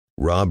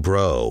Rob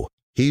Breaux.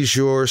 He's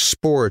your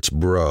sports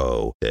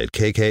bro at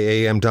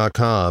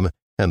KKAM.com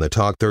and the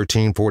Talk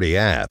 1340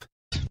 app.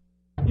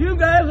 You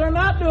guys are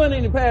not doing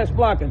any pass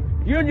blocking.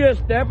 You're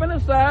just stepping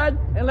aside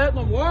and letting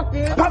them walk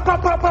in. Pop,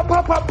 pop, pop, pop,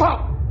 pop, pop,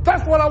 pop.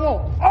 That's what I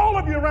want. All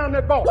of you around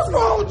that ball. What's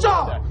wrong with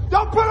y'all?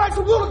 Y'all play like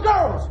some little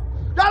girls.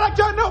 Y'all like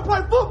y'all never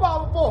played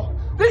football before.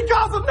 These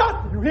guys are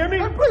nothing. You hear me?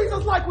 They breathe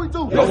just like we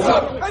do. Yes,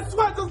 sir. They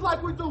sweat just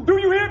like we do. Do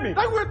you hear me?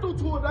 They went through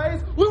 2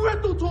 days. We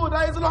went through 2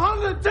 days in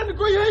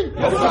 110-degree heat.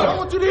 Yes, sir. I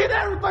want you to hit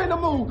everything to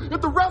move.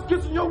 If the ref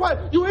gets in your way,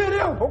 you hit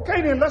him.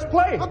 Okay, then, let's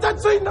play. But they're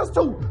cheating us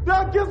too.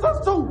 They're against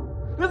us too.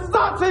 This is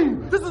our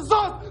team. This is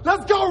us.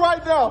 Let's go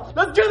right now.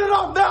 Let's get it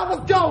off now.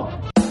 Let's go.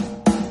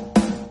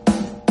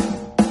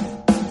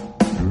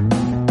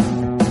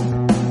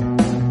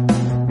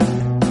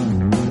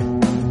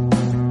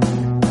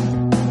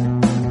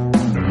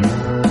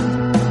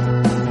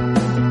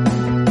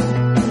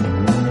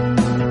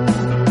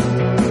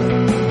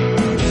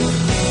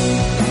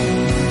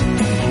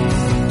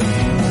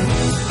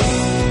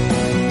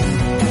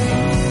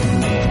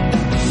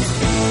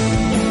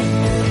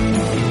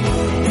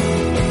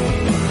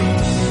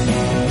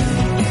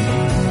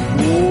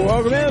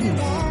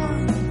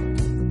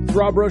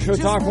 Rob Breaux Show,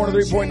 Talk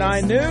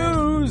 103.9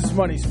 News,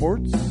 Money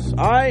Sports.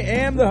 I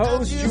am the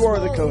host. You are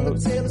the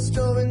co-host.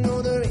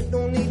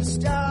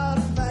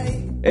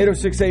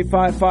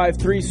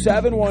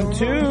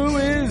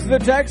 806-855-3712 is the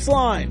text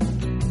line.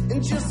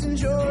 And just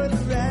enjoy the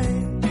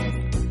ride.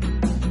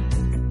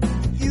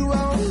 You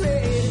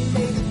already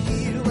made a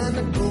deal and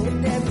I'm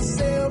going down the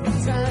sale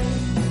time.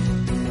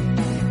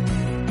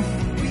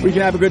 We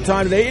can have a good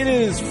time today. It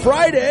is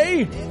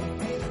Friday.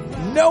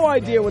 No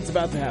idea what's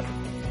about to happen.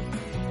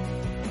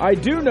 I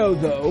do know,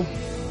 though,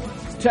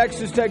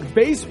 Texas Tech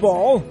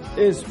baseball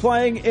is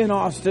playing in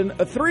Austin,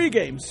 a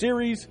 3-game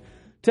series.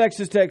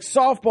 Texas Tech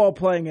softball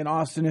playing in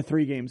Austin, a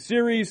 3-game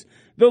series.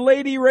 The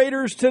Lady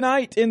Raiders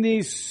tonight in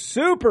the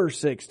Super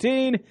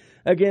 16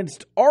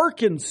 against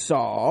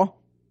Arkansas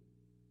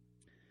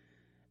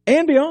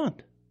and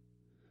beyond.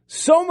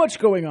 So much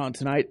going on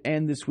tonight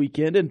and this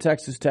weekend in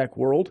Texas Tech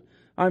world.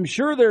 I'm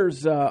sure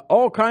there's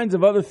all kinds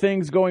of other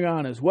things going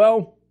on as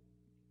well.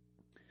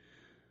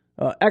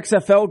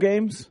 XFL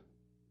games,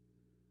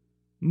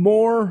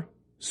 more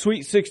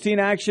Sweet 16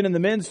 action in the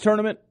men's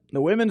tournament,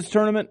 the women's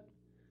tournament,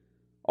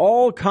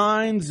 all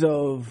kinds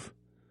of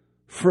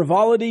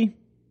frivolity,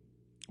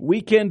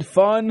 weekend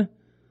fun,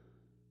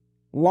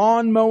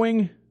 lawn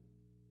mowing.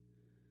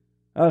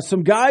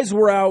 Some guys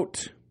were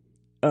out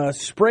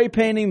spray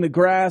painting the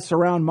grass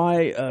around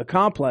my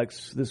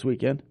complex this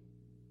weekend.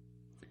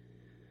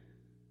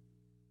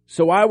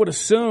 So I would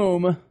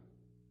assume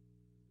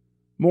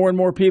more and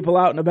more people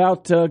out and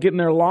about getting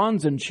their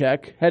lawns in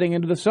check heading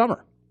into the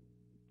summer.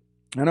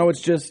 I know it's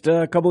just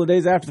a couple of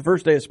days after the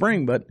first day of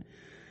spring, but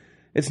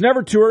it's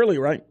never too early,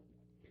 right?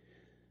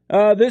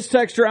 This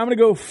texter, I'm going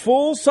to go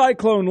full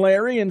Cyclone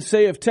Larry and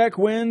say if Tech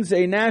wins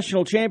a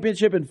national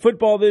championship in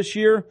football this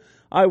year,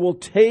 I will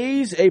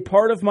tase a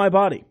part of my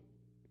body.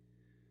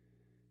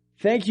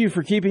 Thank you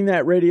for keeping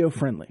that radio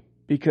friendly,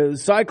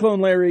 because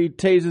Cyclone Larry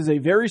tases a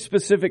very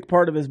specific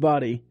part of his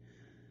body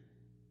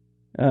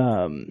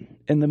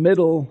in the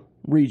middle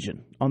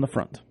region on the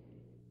front.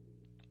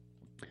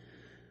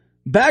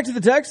 Back to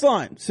the text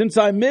line. Since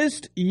I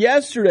missed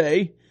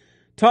yesterday,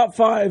 top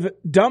 5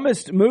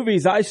 dumbest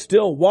movies I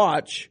still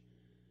watch.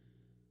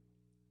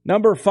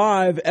 Number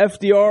 5,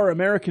 FDR,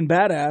 American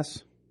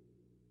Badass.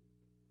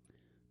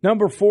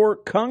 Number 4,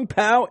 Kung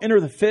Pao, Enter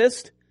the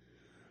Fist.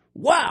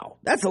 Wow,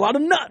 that's a lot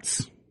of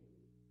nuts.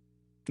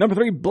 Number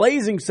 3,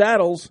 Blazing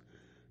Saddles.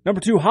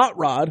 Number 2, Hot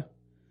Rod.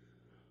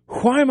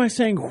 Why am I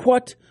saying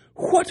what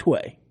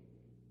way?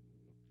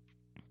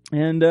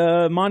 And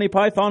Monty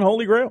Python,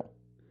 Holy Grail.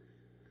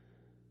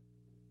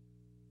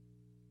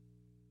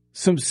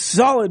 Some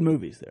solid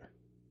movies there.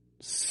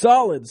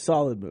 Solid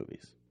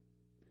movies.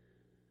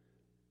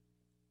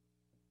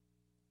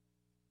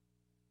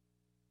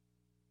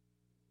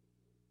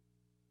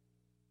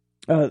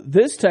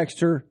 This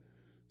texter,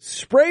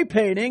 spray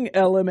painting,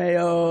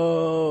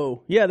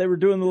 LMAO. Yeah, they were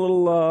doing the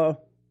little,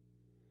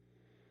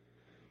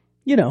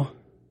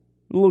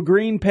 little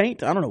green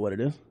paint. I don't know what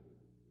it is.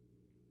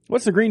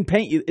 What's the green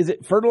paint? Is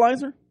it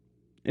fertilizer?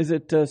 Is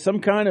it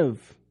some kind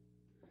of...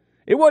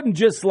 It wasn't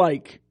just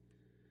like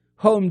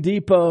Home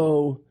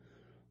Depot,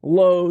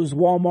 Lowe's,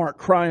 Walmart,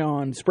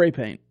 Cryon spray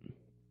paint.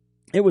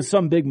 It was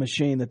some big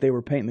machine that they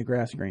were painting the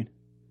grass green.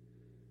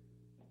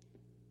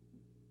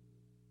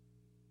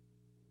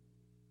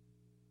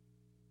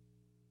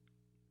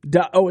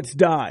 It's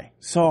dye.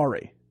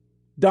 Sorry.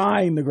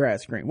 Dyeing the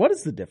grass green. What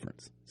is the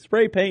difference?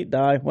 Spray paint,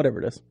 dye,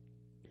 whatever it is.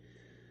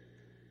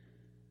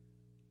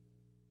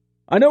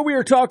 I know we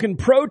are talking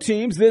pro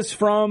teams. This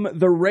from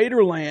the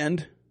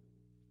Raiderland.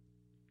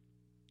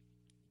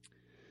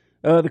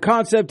 The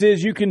concept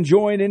is you can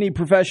join any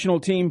professional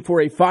team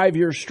for a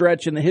 5-year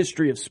stretch in the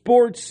history of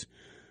sports.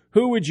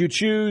 Who would you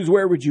choose?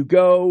 Where would you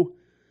go?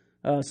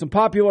 Some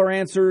popular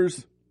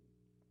answers.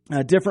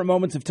 Different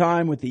moments of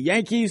time with the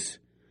Yankees.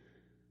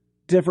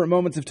 different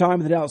moments of time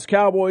with the Dallas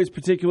Cowboys,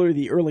 particularly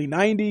the early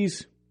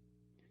 90s.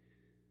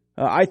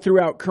 I threw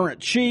out current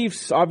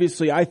Chiefs.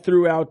 Obviously, I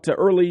threw out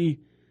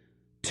early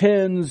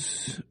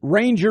 10s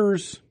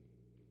Rangers,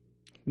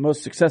 the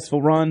most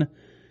successful run.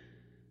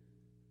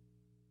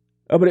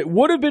 But it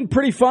would have been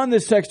pretty fun,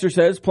 this texter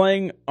says,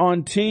 playing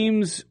on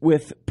teams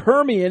with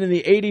Permian in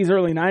the 80s,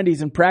 early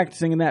 90s, and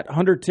practicing in that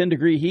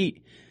 110-degree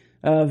heat.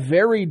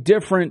 Very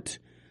different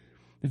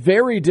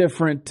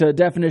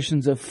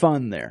definitions of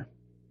fun there.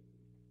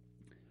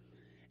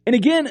 And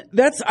again,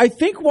 that's, I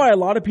think, why a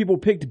lot of people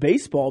picked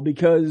baseball,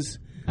 because...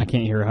 I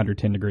can't hear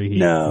 110-degree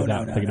heat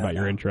without thinking about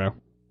your intro.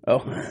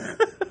 Oh.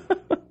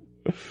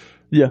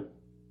 Yeah.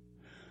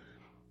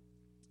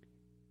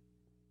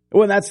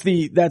 Well, that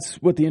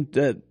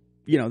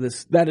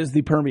is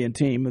the Permian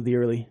team of the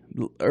early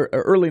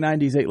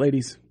 90s,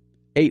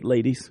 eight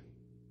ladies,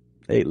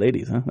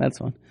 huh? That's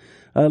fun.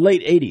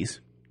 Late 80s.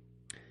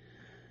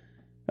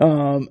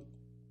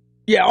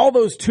 Yeah, all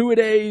those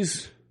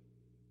two-a-days,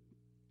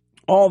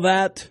 all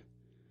that.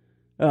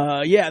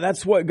 Yeah,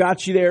 that's what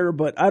got you there,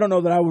 but I don't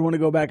know that I would want to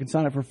go back and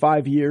sign up for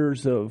 5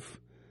 years of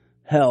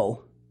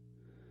hell.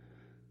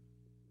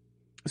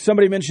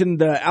 Somebody mentioned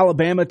the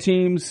Alabama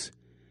teams.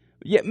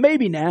 Yeah,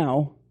 maybe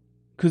now,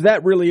 because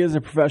that really is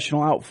a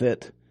professional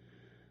outfit.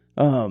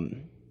 But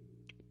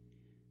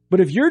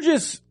if you're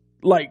just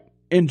like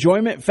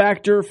enjoyment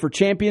factor for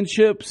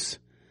championships,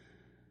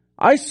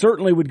 I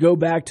certainly would go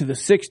back to the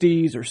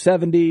 60s or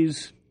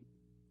 70s,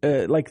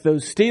 like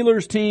those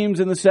Steelers teams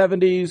in the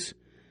 70s,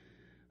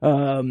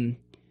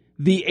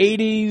 the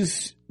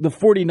 80s, the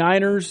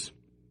 49ers.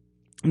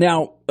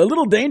 Now, a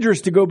little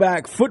dangerous to go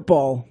back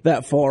football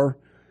that far,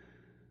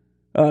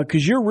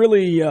 because you're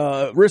really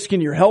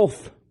risking your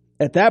health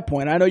at that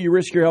point. I know you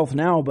risk your health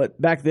now, but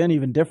back then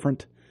even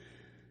different.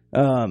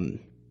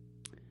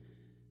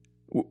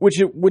 Which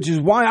is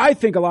why I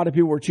think a lot of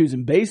people were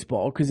choosing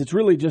baseball, because it's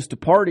really just a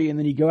party and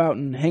then you go out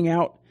and hang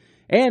out.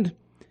 And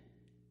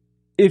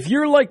if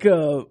you're like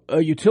a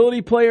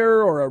utility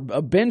player or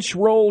a bench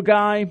roll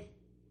guy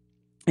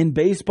in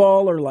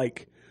baseball, or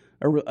like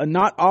a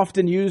not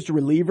often used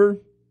reliever,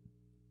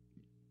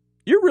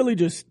 you're really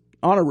just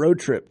on a road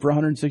trip for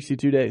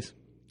 162 days.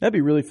 That'd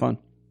be really fun.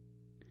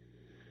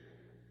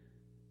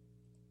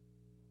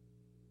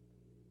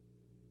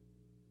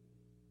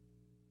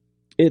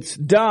 It's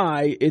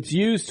dye. It's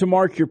used to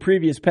mark your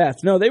previous path.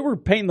 No, they were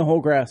painting the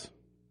whole grass.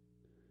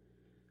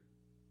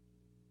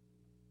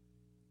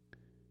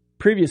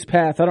 Previous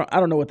path. I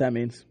don't know what that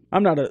means.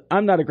 I'm not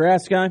a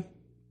grass guy,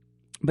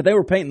 but they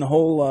were painting the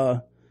whole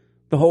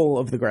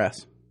of the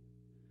grass,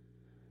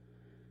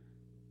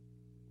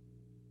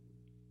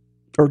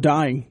 or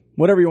dyeing,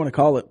 whatever you want to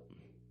call it.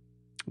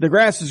 The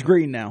grass is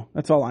green now.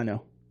 That's all I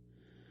know.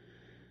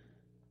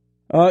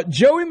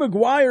 Joey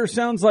Maguire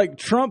sounds like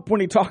Trump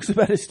when he talks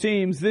about his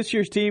teams. This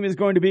year's team is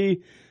going to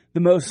be the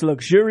most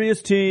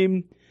luxurious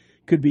team.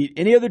 Could beat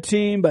any other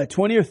team by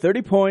 20 or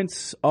 30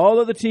 points. All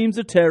other teams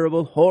are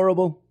terrible,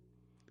 horrible,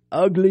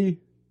 ugly.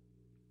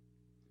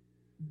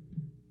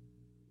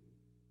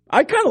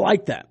 I kind of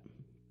like that.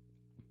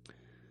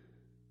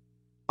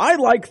 I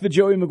like the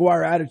Joey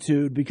Maguire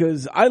attitude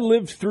because I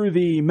lived through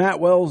the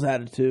Matt Wells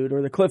attitude,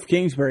 or the Cliff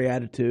Kingsbury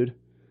attitude,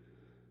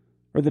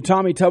 or the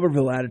Tommy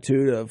Tuberville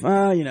attitude of,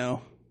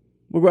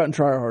 we'll go out and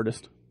try our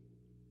hardest.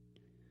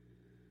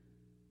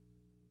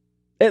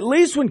 At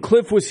least when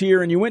Cliff was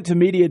here and you went to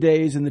media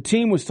days and the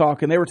team was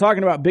talking, they were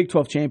talking about Big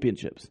 12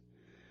 championships.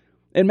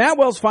 In Matt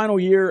Wells' final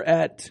year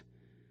at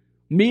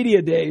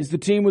media days, the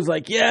team was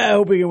like, yeah, I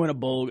hope we can win a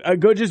bowl.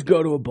 Just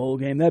go to a bowl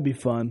game. That'd be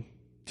fun.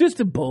 Just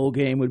a bowl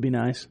game would be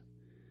nice.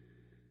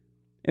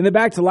 And then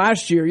back to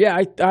last year, yeah,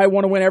 I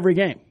want to win every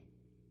game.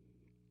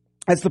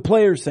 That's the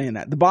players saying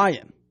that, the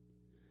buy-in.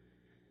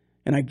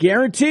 And I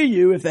guarantee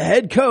you, if the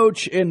head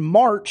coach in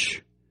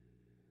March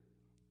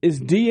is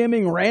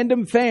DMing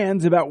random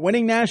fans about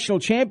winning national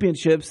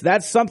championships,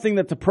 that's something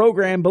that the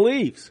program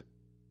believes.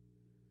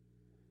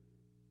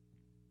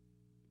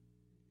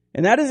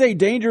 And that is a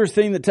dangerous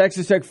thing that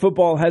Texas Tech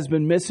football has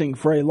been missing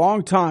for a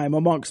long time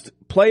amongst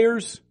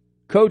players,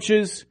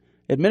 coaches,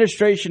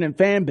 administration, and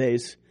fan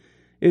base,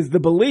 is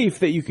the belief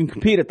that you can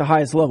compete at the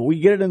highest level. We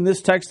get it in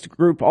this text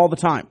group all the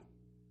time.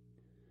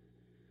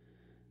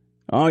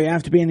 Oh, you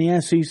have to be in the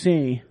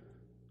SEC.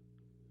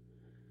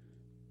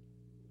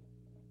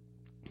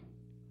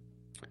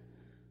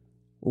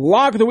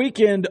 Lock of the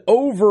weekend,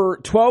 over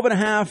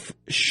 12.5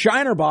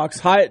 Shiner box.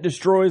 Hyatt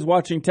destroys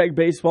watching Tech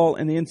baseball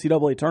in the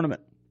NCAA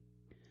tournament.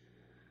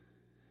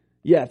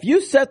 Yeah, if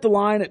you set the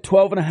line at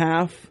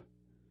 12.5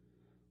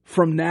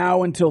 from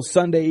now until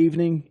Sunday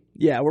evening,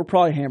 yeah, we're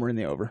probably hammering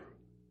the over.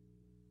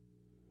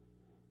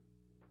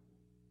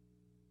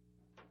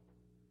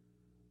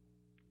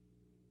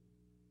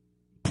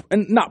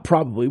 And not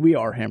probably, we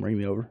are hammering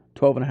the over.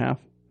 12.5.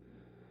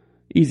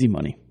 Easy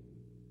money.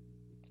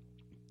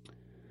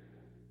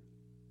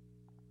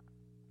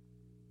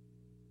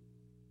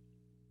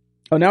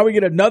 Oh, now we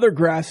get another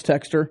grass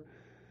texter.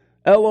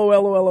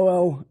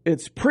 LOL.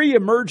 It's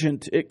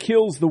pre-emergent. It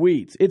kills the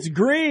weeds. It's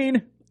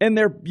green, and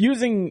they're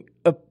using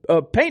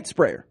a paint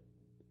sprayer.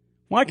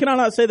 Why can I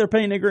not say they're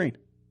painting it green?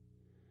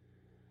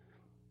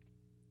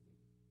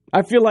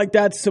 I feel like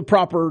that's a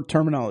proper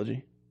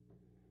terminology.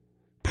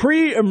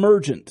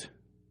 Pre-emergent.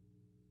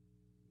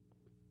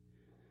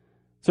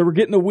 So we're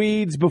getting the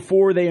weeds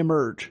before they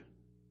emerge.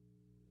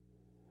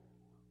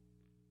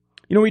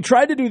 You know, we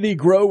tried to do the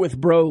Grow with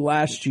Bro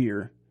last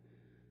year,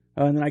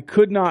 and then I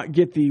could not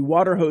get the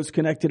water hose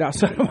connected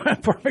outside of my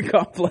apartment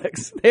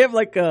complex. They have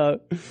like a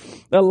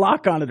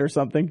lock on it or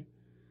something.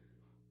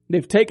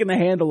 They've taken the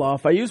handle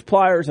off. I used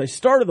pliers. I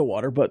started the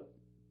water, but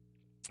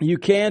you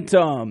can't, they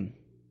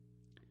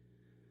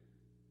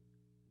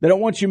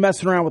don't want you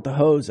messing around with the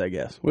hose, I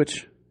guess,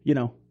 which, you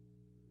know,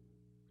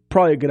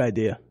 probably a good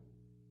idea.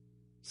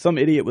 Some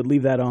idiot would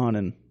leave that on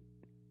and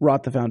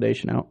rot the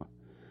foundation out.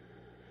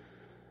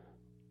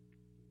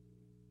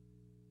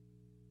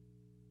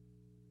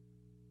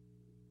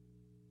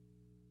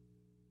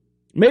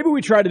 Maybe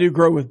we try to do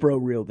Grow with Bro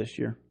Real this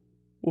year.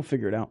 We'll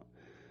figure it out.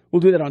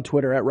 We'll do that on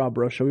Twitter at Rob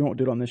Breaux Show. We won't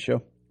do it on this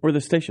show or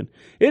this station.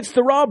 It's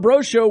the Rob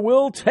Breaux Show.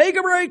 We'll take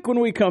a break when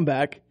we come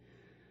back.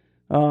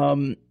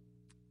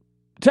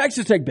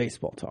 Texas Tech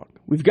baseball talk.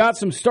 We've got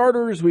some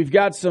starters. We've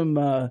got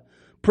some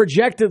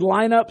projected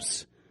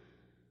lineups.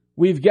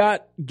 We've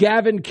got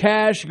Gavin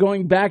Cash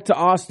going back to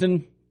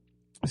Austin.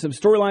 Some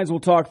storylines we'll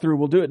talk through.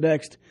 We'll do it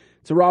next.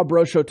 It's the Rob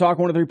Breaux Show. Talk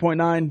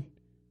 103.9.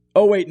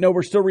 Oh, wait. No,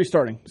 we're still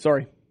restarting.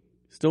 Sorry.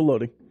 Still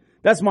loading.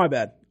 That's my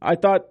bad. I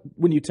thought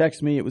when you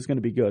text me it was going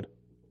to be good.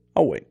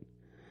 Oh, wait.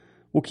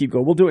 We'll keep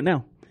going. We'll do it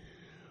now.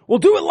 We'll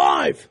do it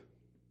live.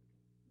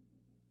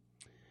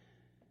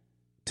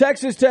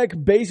 Texas Tech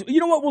base. You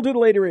know what? We'll do the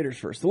Lady Raiders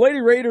first. The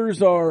Lady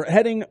Raiders are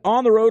heading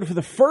on the road for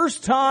the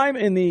first time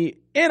in the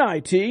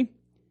NIT.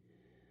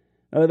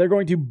 They're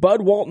going to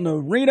Bud Walton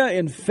Arena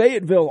in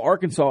Fayetteville,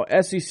 Arkansas,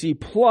 SEC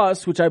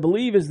Plus, which I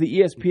believe is the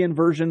ESPN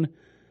version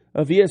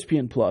of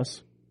ESPN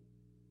Plus.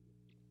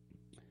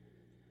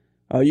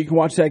 You can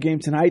watch that game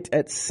tonight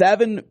at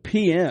 7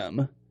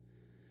 p.m.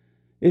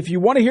 If you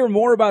want to hear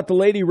more about the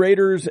Lady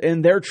Raiders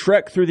and their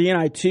trek through the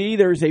NIT,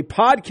 there's a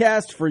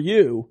podcast for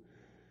you.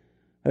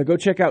 Go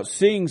check out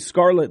Seeing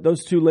Scarlet.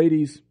 Those two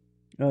ladies,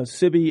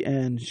 Sibby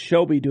and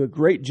Shelby, do a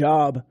great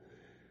job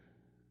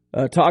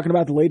talking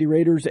about the Lady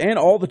Raiders and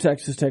all the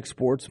Texas Tech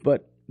sports,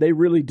 but they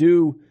really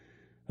do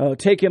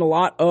take in a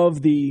lot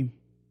of the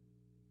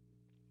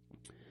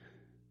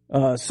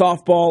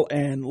softball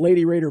and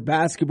Lady Raider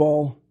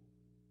basketball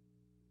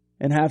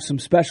and have some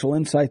special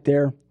insight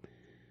there.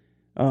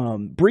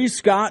 Bree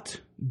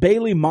Scott,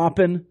 Bailey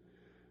Maupin.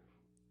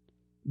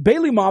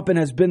 Bailey Maupin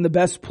has been the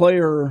best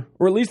player,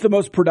 or at least the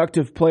most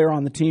productive player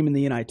on the team in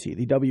the NIT,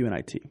 the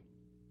WNIT.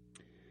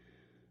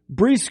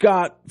 Bree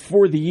Scott,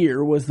 for the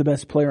year, was the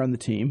best player on the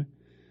team.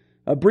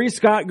 Bree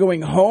Scott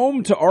going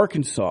home to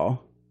Arkansas,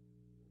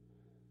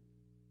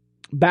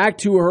 back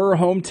to her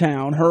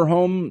hometown, her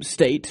home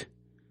state,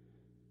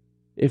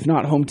 if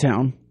not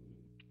hometown.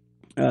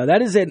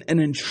 That is an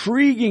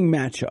intriguing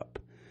matchup.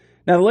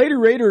 Now, the Lady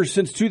Raiders,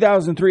 since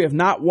 2003, have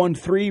not won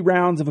 3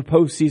 rounds of a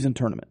postseason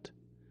tournament.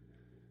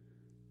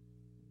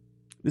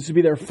 This would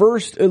be their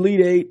first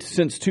Elite Eight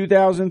since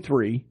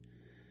 2003.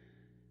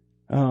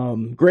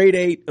 Grade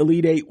 8,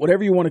 Elite 8,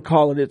 whatever you want to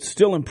call it, it's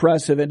still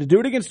impressive. And to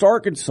do it against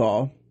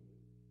Arkansas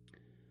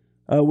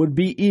would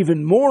be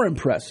even more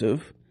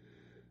impressive.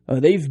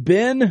 They've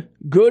been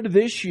good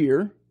this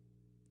year.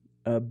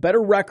 A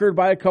better record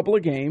by a couple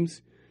of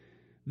games.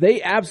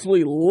 They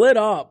absolutely lit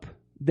up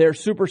their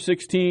Super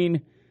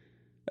 16,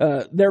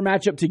 their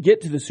matchup to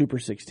get to the Super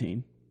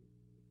 16,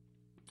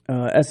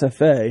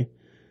 SFA,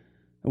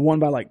 won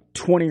by like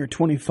 20 or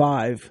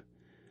 25.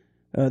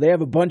 They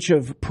have a bunch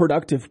of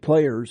productive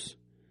players.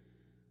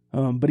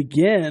 But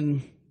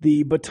again,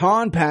 the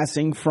baton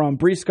passing from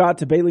Bree Scott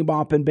to Bailey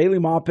Maupin. Bailey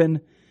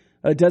Maupin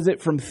does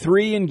it from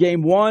 3 in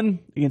Game 1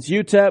 against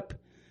UTEP.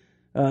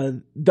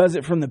 Does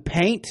it from the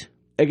paint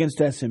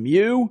against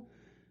SMU.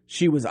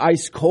 She was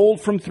ice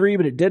cold from 3,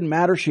 but it didn't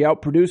matter. She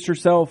outproduced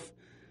herself.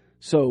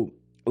 So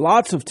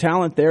lots of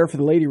talent there for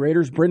the Lady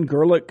Raiders. Bryn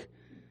Gerlich,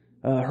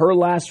 her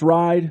last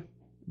ride.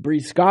 Bree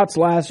Scott's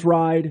last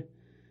ride.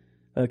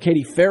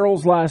 Katie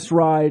Farrell's last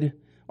ride.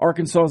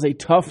 Arkansas is a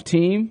tough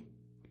team.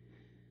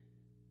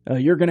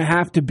 You're going to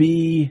have to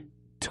be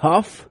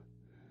tough.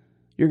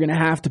 You're going to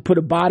have to put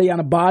a body on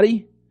a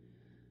body.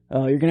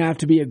 You're going to have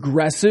to be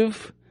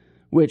aggressive,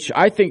 which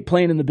I think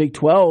playing in the Big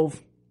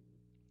 12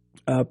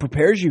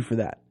 prepares you for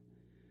that.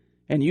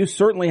 And you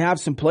certainly have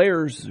some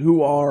players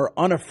who are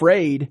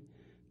unafraid,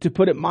 to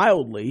put it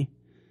mildly,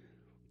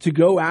 to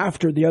go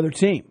after the other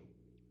team.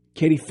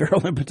 Katie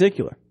Farrell in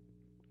particular.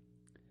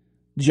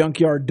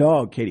 Junkyard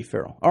dog, Katie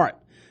Farrell. All right,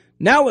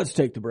 now let's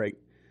take the break.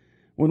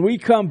 When we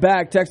come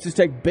back, Texas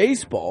Tech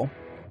baseball,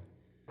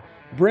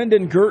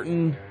 Brendan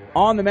Girton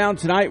on the mound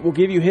tonight will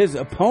give you his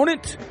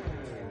opponent.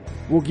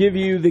 We'll give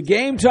you the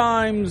game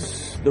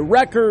times, the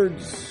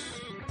records,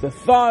 the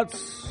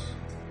thoughts,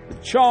 the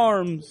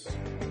charms,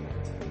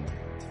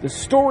 the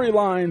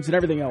storylines, and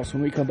everything else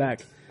when we come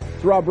back.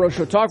 It's Rob Breaux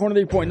Show, Talk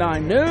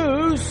 103.9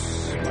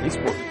 News, Money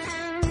Sports.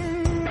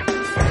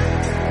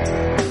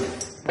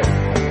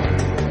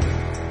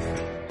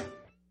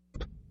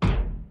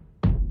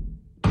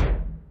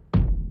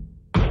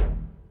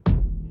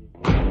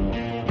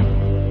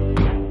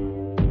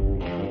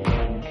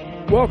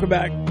 Welcome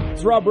back.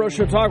 It's Rob Breaux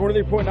Show, Talk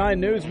 103.9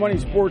 News, Money,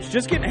 Sports.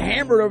 Just getting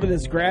hammered over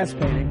this grass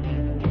painting.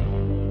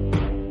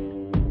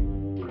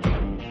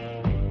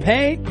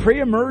 Paint,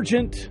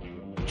 pre-emergent,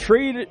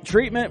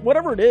 treatment,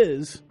 whatever it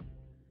is.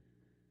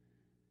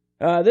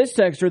 This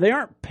texter, they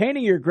aren't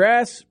painting your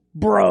grass,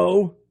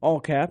 bro,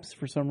 all caps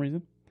for some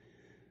reason.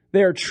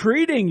 They are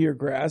treating your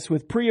grass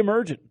with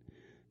pre-emergent.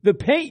 The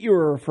paint you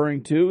are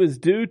referring to is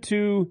due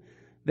to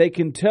they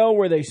can tell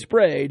where they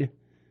sprayed.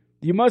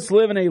 You must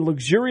live in a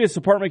luxurious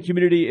apartment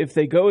community if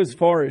they go as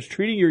far as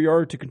treating your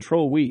yard to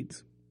control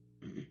weeds.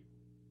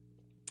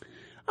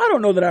 I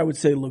don't know that I would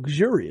say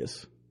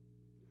luxurious.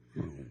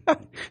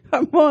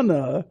 I'm on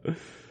a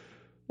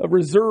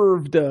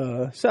reserved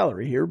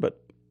salary here, but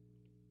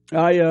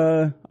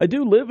I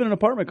do live in an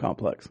apartment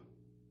complex.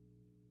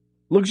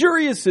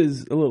 Luxurious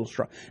is a little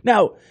strong.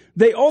 Now,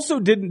 they also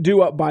didn't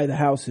do up by the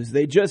houses.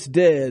 They just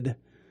did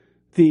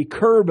the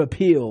curb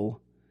appeal.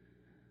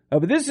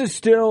 But this is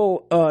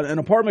still an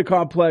apartment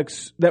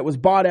complex that was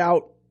bought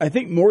out, I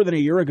think, more than a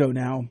year ago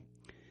now,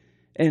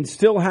 and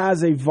still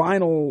has a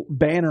vinyl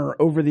banner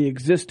over the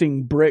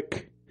existing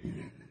brick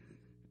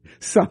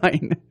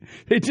sign.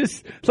 They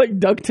just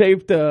duct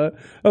taped a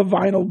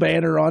vinyl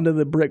banner onto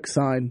the brick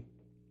sign.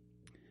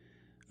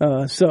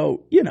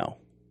 So,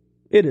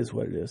 it is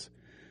what it is.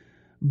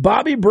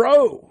 Bobby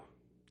Breaux,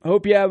 I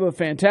hope you have a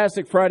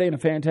fantastic Friday and a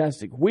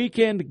fantastic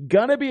weekend.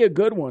 Gonna be a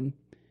good one.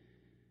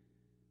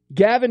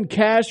 Gavin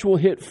Cash will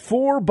hit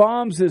 4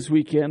 bombs this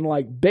weekend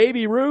like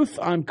Baby Ruth.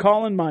 I'm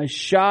calling my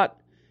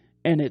shot,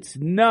 and it's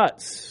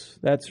nuts.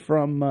 That's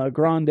from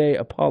Grande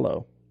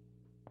Apollo.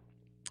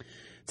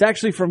 It's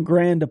actually from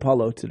Grand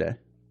Apollo today.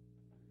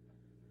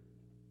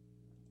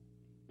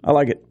 I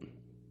like it.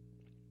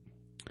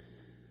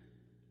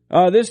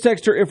 This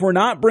texter, if we're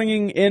not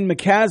bringing in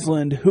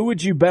McCasland, who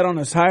would you bet on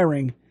us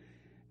hiring?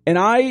 And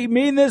I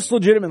mean this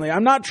legitimately.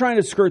 I'm not trying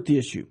to skirt the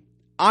issue.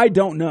 I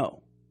don't know.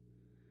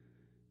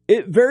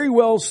 It very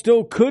well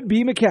still could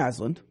be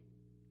McCasland.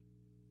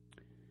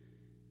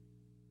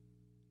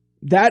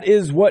 That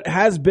is what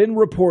has been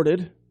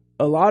reported.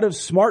 A lot of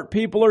smart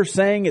people are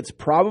saying it's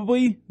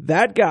probably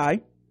that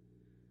guy.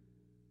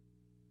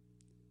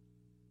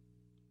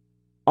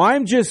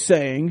 I'm just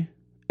saying,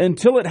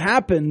 until it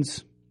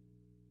happens,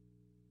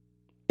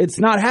 it's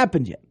not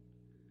happened yet.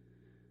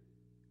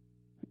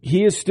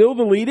 He is still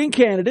the leading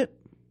candidate.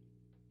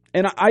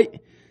 And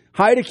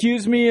Hyde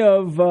accused me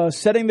of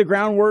setting the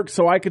groundwork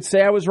so I could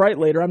say I was right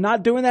later. I'm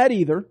not doing that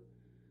either.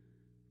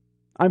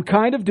 I'm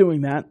kind of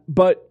doing that.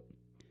 But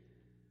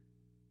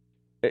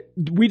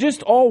we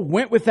just all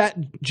went with that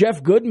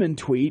Jeff Goodman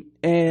tweet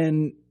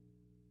and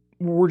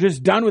we're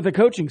just done with the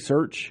coaching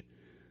search.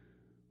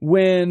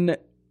 When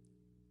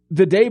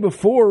the day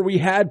before we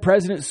had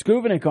President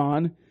Skuvenik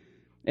on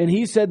and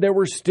he said there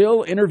were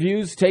still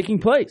interviews taking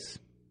place.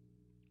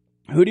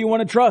 Who do you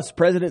want to trust?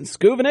 President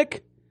Skuvenik?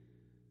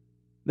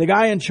 The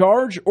guy in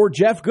charge, or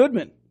Jeff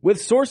Goodman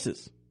with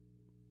sources?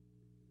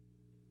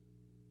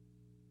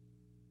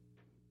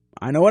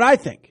 I know what I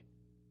think.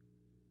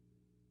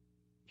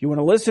 If you want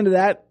to listen to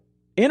that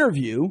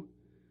interview,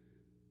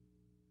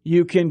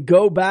 you can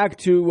go back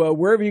to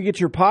wherever you get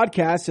your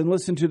podcasts and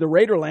listen to the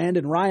Raiderland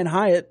and Ryan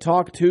Hyatt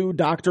talk to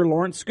Dr.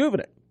 Lawrence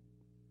Skuvenik.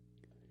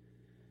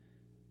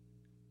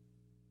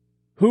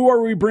 Who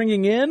are we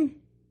bringing in?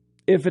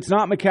 If it's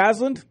not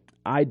McCasland,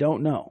 I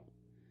don't know.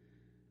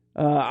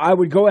 I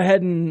would go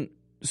ahead and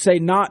say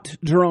not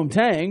Jerome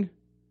Tang.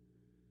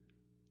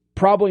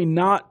 Probably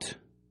not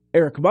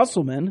Eric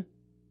Musselman.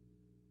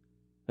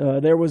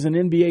 There was an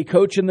NBA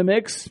coach in the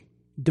mix.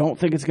 Don't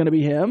think it's going to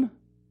be him.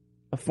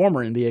 A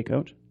former NBA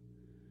coach.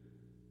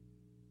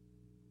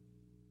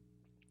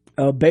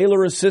 A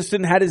Baylor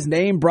assistant had his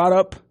name brought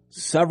up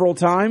several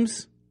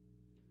times.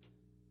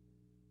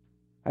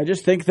 I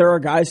just think there are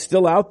guys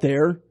still out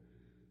there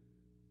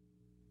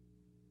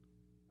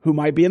who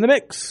might be in the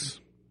mix.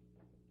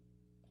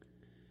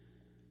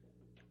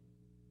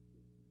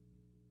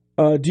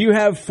 Do you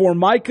have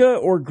Formica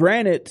or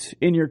granite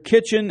in your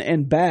kitchen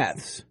and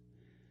baths?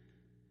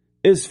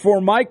 Is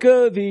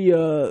Formica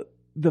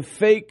the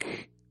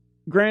fake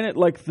granite,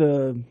 like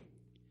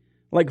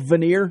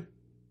veneer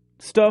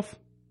stuff?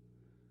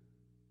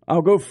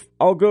 I'll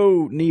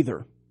go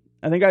neither.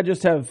 I think I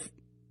just have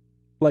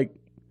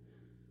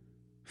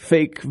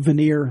fake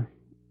veneer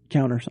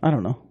counters. I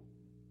don't know.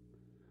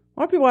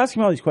 Why are people asking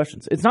me all these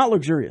questions? It's not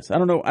luxurious. I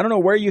don't know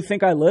where you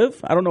think I live.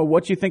 I don't know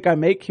what you think I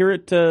make here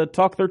at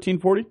Talk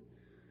 1340.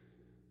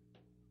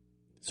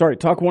 Sorry,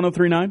 Talk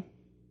 103.9.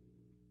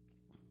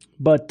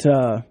 But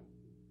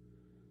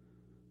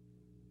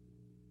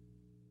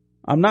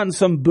I'm not in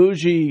some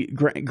bougie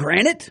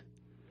granite.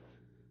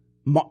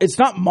 It's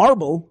not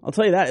marble. I'll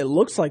tell you that. It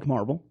looks like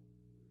marble.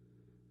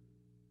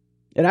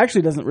 It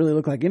actually doesn't really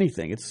look like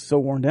anything. It's so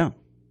worn down.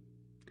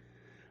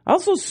 I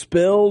also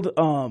spilled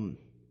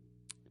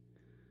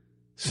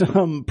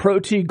some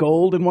Pro-T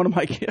gold in one of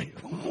my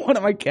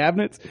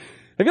cabinets.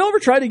 Have you ever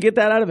tried to get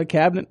that out of a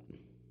cabinet?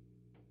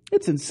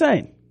 It's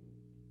insane.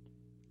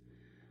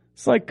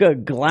 It's like a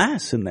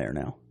glass in there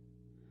now.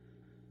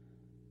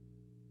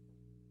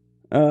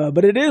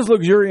 But it is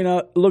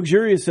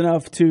luxurious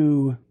enough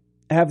to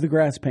have the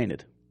grass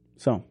painted.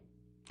 So,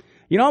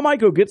 I might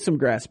go get some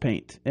grass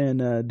paint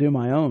and do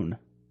my own.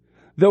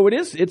 Though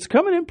it's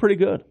coming in pretty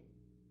good.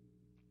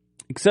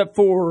 Except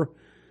for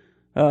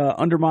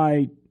under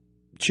my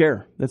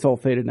chair. That's all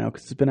faded now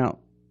because it's been out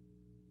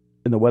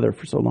in the weather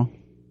for so long.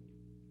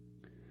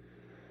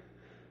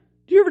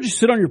 Do you ever just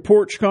sit on your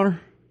porch, Connor?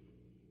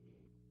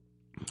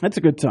 That's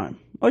a good time.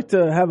 I like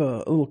to have a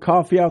little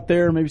coffee out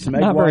there, maybe some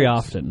egg Not whites. very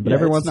often, but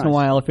every once in a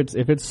while, if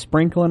it's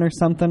sprinkling or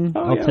something,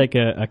 I'll take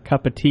a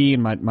cup of tea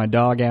and my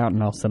dog out,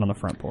 and I'll sit on the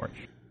front porch.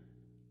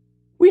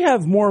 We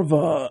have more of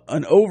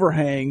an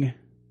overhang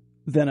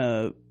than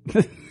a.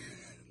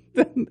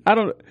 I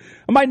don't.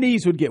 My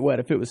knees would get wet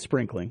if it was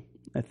sprinkling,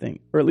 I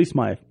think, or at least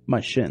my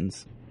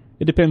shins.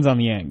 It depends on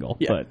the angle,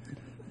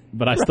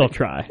 but I still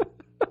try.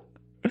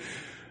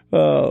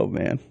 Oh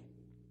man,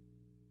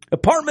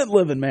 apartment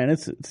living, man.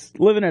 It's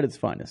living at its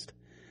finest.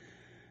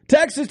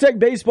 Texas Tech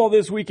baseball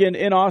this weekend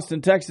in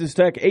Austin. Texas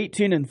Tech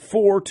 18-4,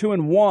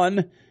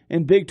 2-1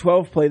 in Big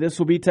 12 play. This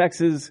will be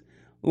Texas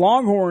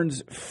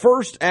Longhorns'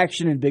 first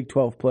action in Big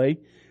 12 play.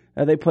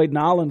 They played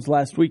Nolens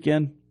last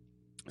weekend,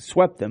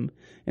 swept them.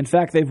 In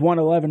fact, they've won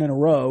 11 in a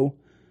row.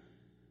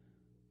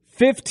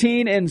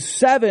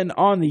 15-7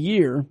 on the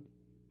year.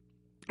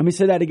 Let me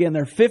say that again.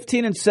 They're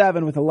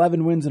 15-7 with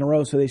 11 wins in a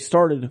row, so they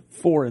started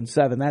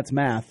 4-7. That's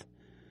math.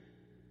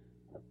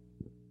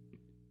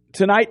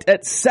 Tonight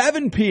at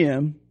 7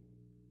 p.m.,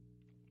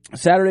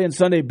 Saturday and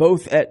Sunday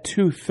both at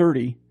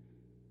 2:30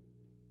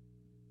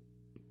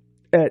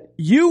 at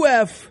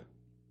UFCU.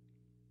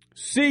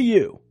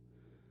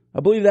 I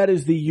believe that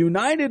is the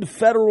United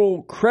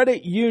Federal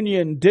Credit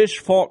Union Dish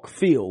Falk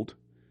Field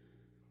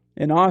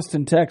in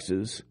Austin,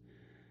 Texas.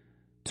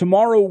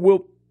 Tomorrow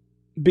will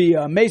be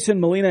Mason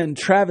Molina and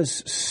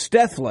Travis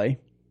Stethly.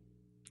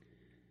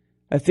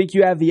 I think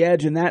you have the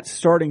edge in that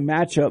starting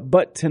matchup.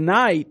 But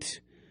tonight,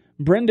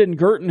 Brendan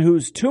Girton,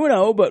 who's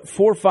 2-0 but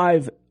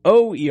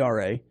 4.50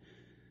 ERA,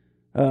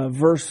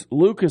 versus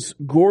Lucas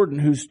Gordon,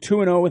 who's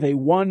 2-0 with a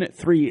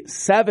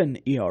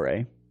 1.37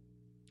 ERA.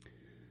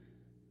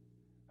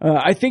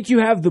 I think you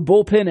have the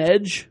bullpen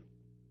edge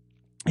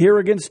here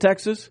against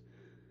Texas.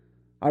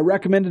 I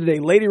recommended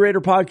a Lady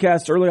Raider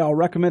podcast earlier. I'll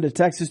recommend a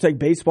Texas Tech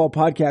baseball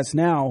podcast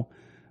now.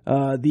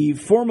 The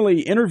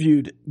formerly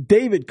interviewed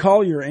David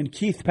Collier and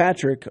Keith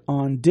Patrick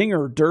on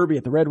Dinger Derby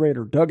at the Red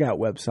Raider Dugout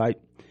website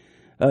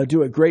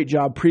do a great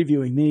job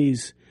previewing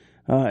these,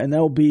 and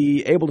they'll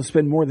be able to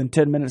spend more than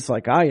 10 minutes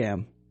like I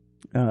am.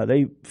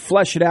 They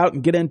flesh it out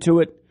and get into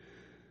it.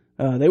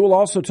 They will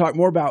also talk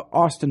more about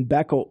Brandon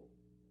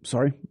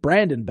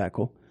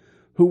Beckel,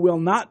 who will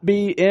not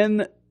be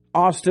in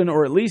Austin,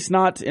 or at least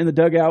not in the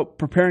dugout,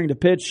 preparing to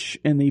pitch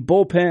in the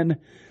bullpen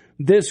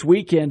this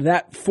weekend.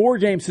 That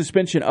 4-game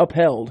suspension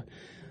upheld.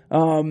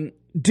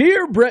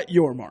 Dear Brett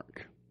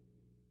Yormark,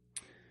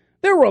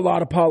 there were a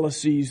lot of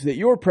policies that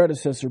your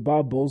predecessor,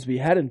 Bob Bowlesby,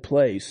 had in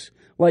place,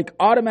 like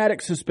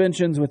automatic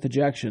suspensions with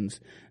ejections,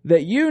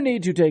 that you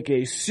need to take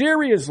a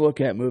serious look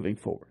at moving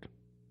forward.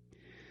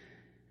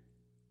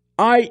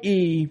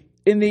 I.e.,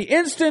 in the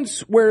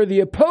instance where the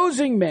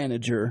opposing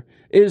manager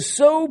is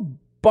so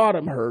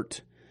bottom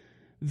hurt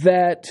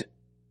that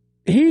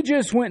he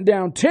just went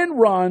down 10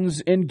 runs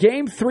in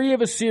Game 3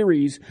 of a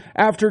series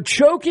after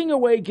choking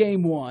away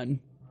Game 1,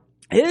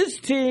 his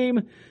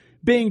team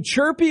being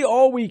chirpy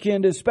all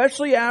weekend,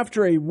 especially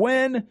after a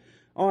win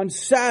on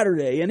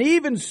Saturday, an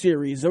even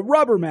series, a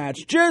rubber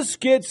match, just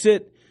gets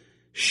it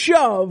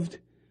shoved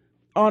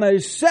on a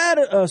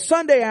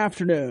Sunday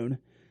afternoon,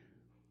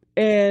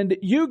 and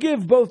you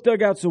give both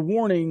dugouts a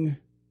warning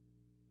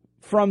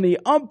from the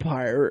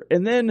umpire,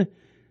 and then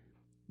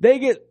they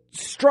get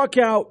struck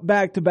out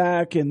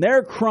back-to-back, and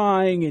they're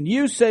crying, and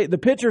you say, the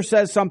pitcher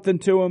says something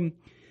to them,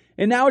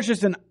 and now it's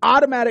just an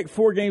automatic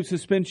 4-game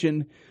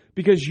suspension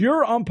because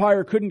your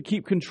umpire couldn't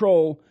keep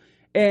control,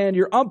 and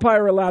your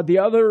umpire allowed the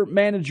other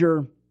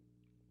manager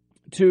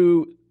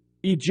to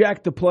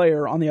eject the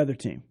player on the other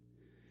team.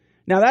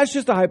 Now, that's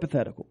just a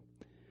hypothetical.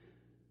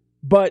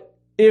 But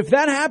if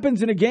that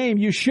happens in a game,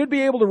 you should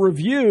be able to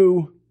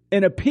review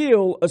and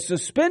appeal a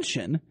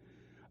suspension,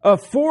 a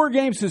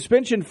 4-game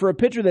suspension for a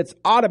pitcher that's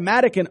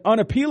automatic and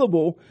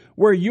unappealable,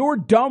 where your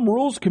dumb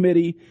rules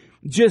committee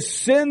just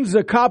sends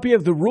a copy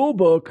of the rule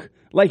book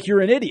like you're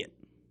an idiot.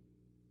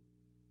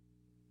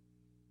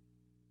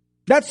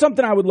 That's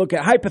something I would look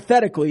at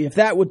hypothetically if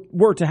that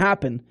were to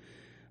happen.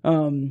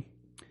 And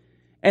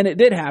it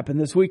did happen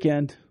this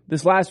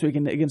last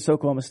weekend against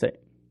Oklahoma State.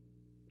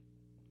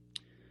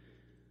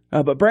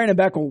 But Brandon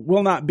Beckel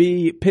will not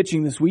be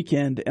pitching this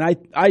weekend. And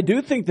I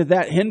do think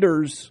that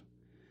hinders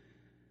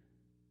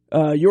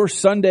your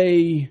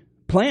Sunday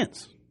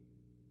plans.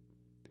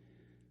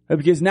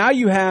 Because now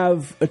you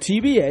have a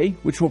TBA,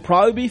 which will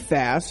probably be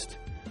fast.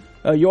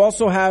 You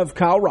also have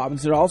Kyle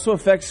Robinson. It also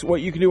affects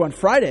what you can do on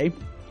Friday.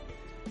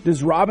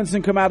 Does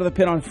Robinson come out of the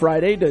pen on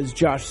Friday? Does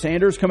Josh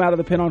Sanders come out of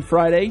the pen on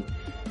Friday?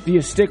 Do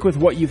you stick with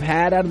what you've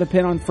had out of the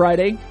pen on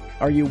Friday?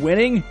 Are you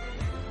winning?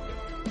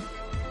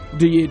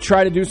 Do you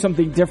try to do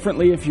something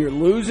differently if you're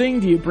losing?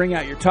 Do you bring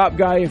out your top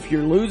guy if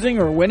you're losing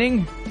or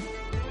winning?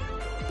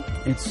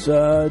 It's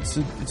a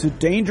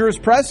dangerous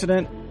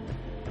precedent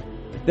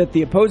that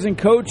the opposing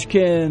coach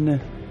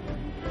can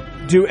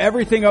do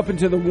everything up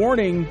into the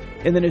warning,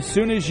 and then as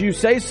soon as you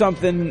say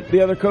something,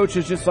 the other coach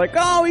is just like,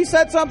 oh, he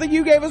said something,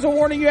 you gave us a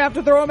warning, you have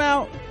to throw him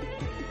out.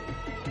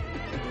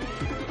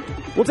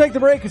 We'll take the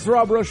break. It's the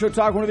Rob Breaux Show,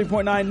 Talk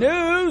 103.9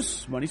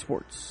 News, Money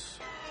Sports.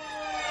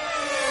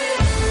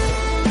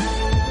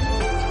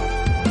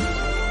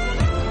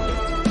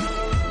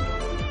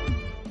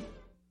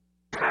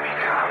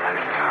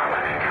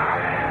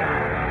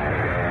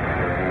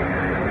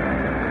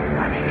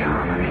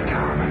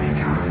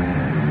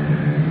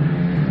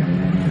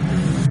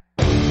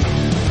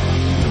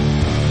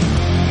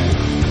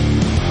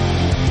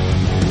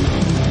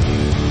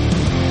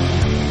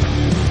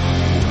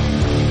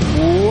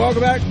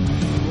 Welcome back.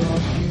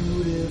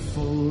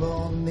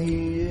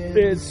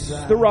 It's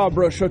the Rob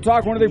Breaux Show.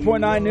 Talk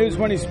 103.9 News,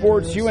 Money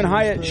Sports. You and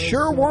Hyatt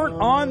sure weren't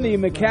on the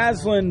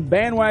McCaslin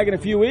bandwagon a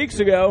few weeks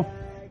ago.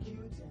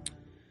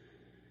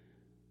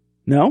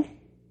 No?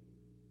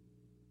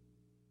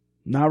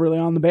 Not really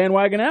on the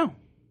bandwagon now.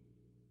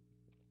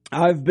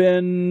 I've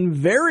been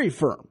very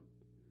firm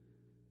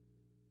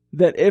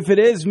that if it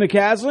is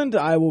McCaslin,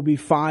 I will be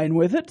fine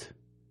with it.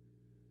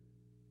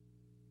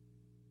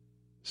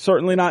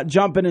 Certainly not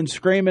jumping and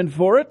screaming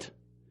for it.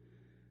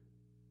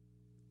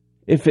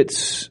 If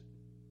it's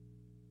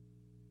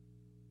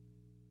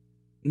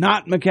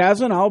not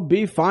McCaslin, I'll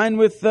be fine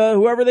with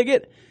whoever they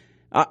get.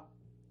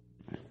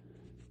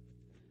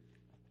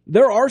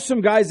 There are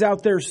some guys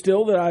out there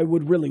still that I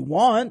would really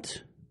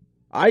want.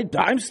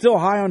 I'm still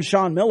high on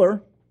Sean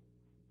Miller.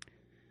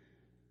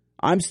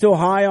 I'm still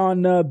high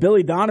on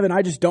Billy Donovan.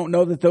 I just don't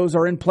know that those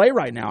are in play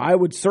right now. I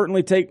would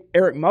certainly take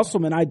Eric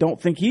Musselman. I don't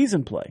think he's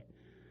in play.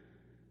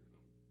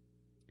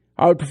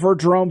 I would prefer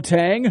Jerome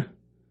Tang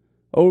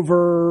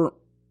over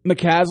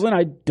McCaslin.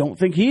 I don't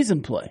think he's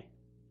in play.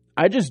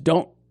 I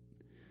don't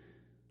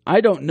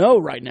know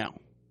right now.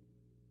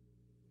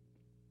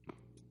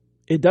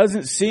 It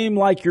doesn't seem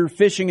like you're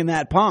fishing in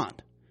that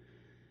pond.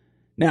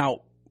 Now,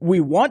 we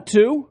want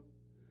to,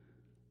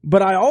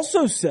 but I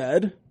also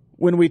said,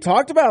 when we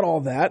talked about all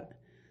that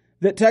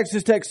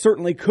Texas Tech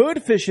certainly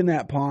could fish in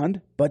that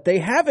pond, but they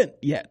haven't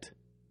yet.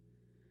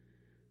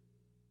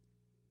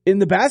 In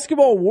the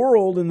basketball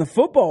world, in the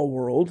football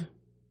world,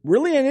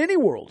 really in any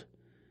world,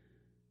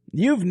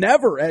 you've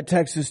never at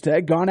Texas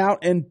Tech gone out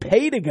and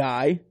paid a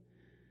guy,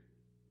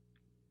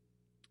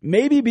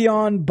 maybe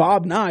beyond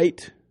Bob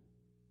Knight,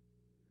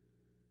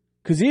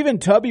 because even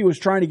Tubby was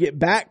trying to get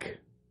back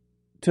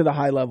to the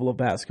high level of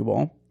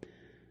basketball.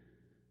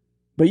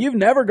 But you've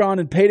never gone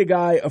and paid a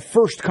guy a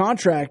first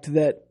contract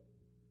that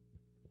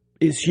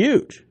is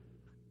huge.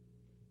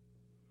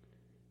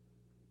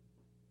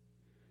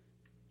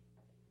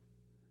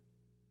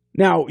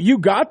 Now, you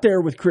got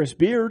there with Chris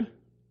Beard.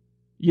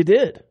 You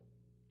did.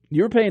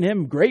 You were paying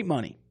him great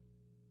money.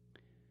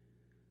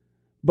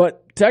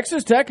 But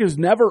Texas Tech has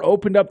never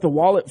opened up the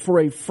wallet for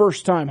a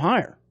first-time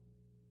hire.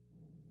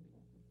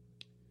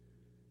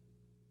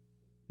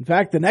 In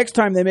fact, the next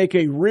time they make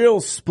a real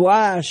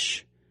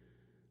splash,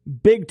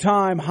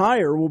 big-time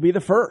hire will be the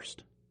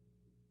first.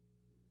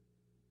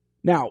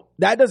 Now,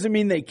 that doesn't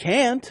mean they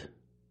can't.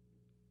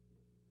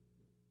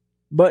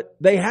 But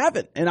they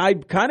haven't, and I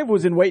kind of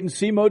was in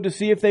wait-and-see mode to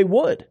see if they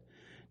would.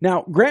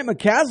 Now, Grant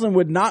McCaslin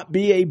would not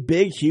be a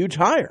big, huge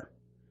hire,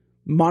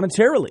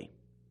 monetarily.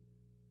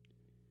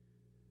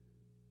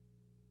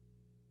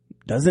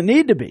 Doesn't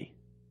need to be.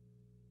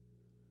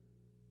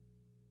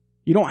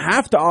 You don't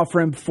have to offer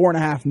him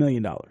 $4.5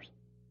 million.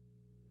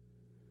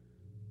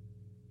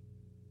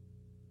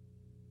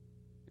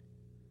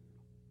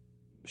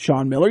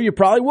 Sean Miller, you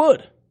probably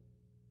would.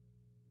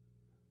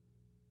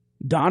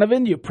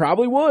 Donovan, you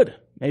probably would.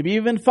 Maybe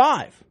even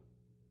 5.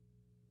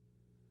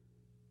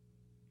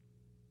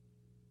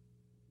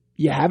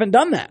 You haven't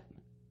done that.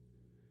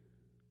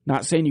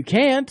 Not saying you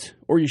can't,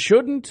 or you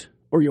shouldn't,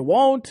 or you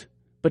won't,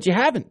 but you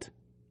haven't.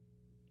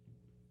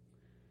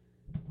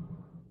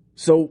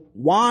 So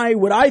why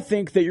would I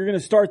think that you're going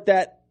to start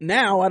that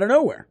now out of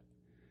nowhere?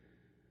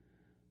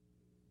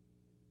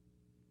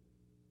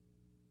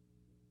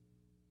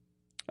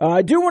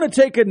 I do want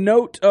to take a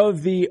note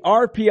of the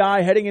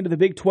RPI heading into the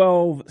Big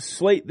 12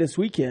 slate this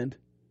weekend.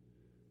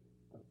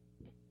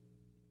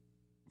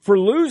 For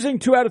losing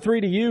 2 out of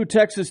 3 to you,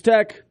 Texas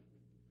Tech,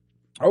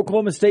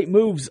 Oklahoma State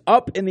moves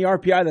up in the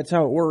RPI. That's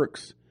how it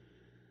works.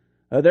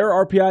 Their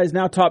RPI is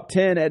now top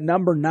 10 at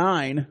number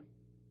 9.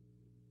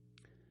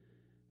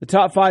 The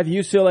top 5,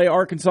 UCLA,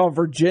 Arkansas,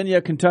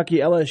 Virginia, Kentucky,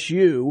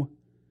 LSU.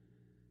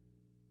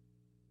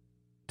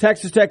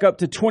 Texas Tech up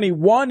to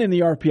 21 in the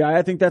RPI.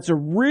 I think that's a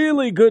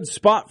really good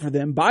spot for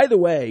them. By the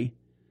way,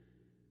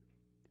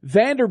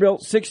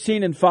 Vanderbilt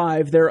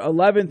 16-5. They're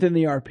 11th in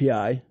the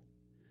RPI.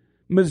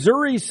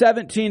 Missouri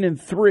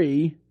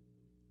 17-3.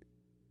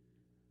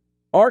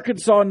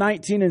 Arkansas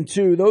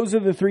 19-2. Those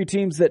are the 3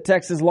 teams that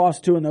Texas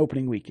lost to in the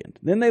opening weekend.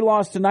 Then they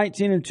lost to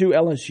 19-2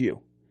 LSU.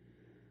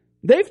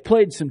 they've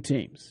played some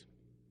teams.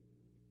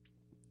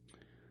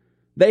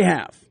 They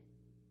have.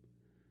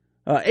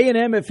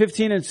 A&M at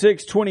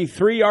 15-6,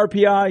 23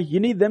 RPI. You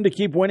need them to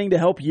keep winning to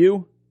help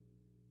you.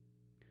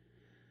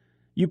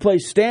 You play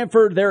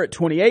Stanford, they're at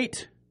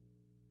 28.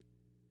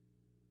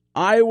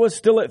 Iowa's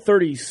still at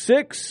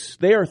 36.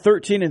 They are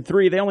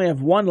 13-3. They only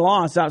have one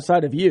loss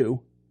outside of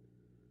you.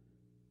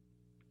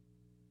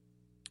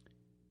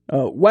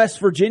 West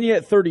Virginia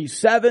at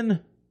 37.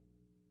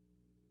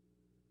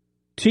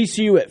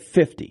 TCU at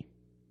 50.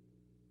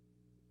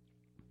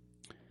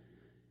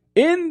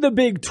 In the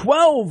Big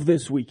 12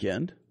 this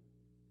weekend,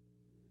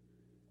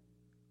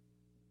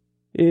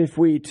 if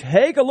we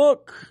take a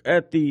look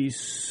at the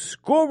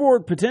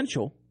scoreboard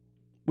potential,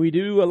 we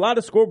do a lot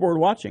of scoreboard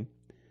watching.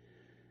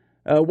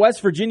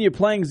 West Virginia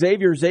playing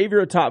Xavier. Xavier,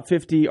 a top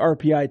 50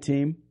 RPI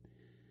team.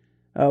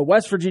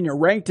 West Virginia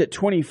ranked at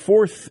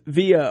 24th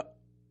via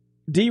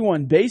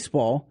D1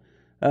 baseball.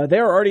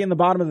 They're already in the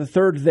bottom of the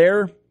third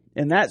there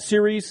in that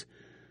series.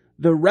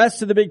 The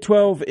rest of the Big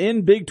 12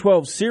 in Big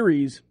 12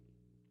 series,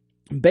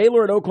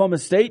 Baylor at Oklahoma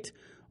State.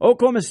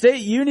 Oklahoma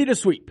State, you need a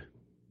sweep.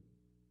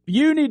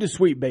 You need to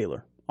sweep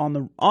Baylor on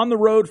the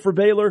road for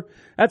Baylor.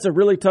 That's a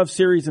really tough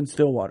series in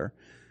Stillwater.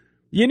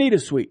 You need a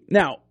sweep.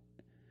 Now,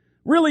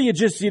 really, you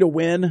just need to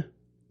win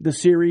the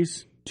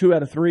series, 2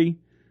 out of 3.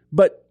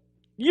 But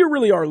you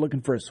really are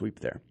looking for a sweep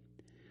there.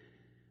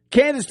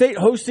 Kansas State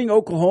hosting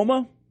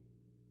Oklahoma.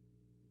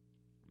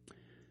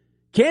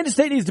 Kansas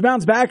State needs to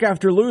bounce back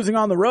after losing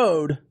on the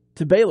road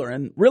to Baylor.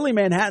 And really,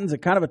 Manhattan's a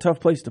kind of a tough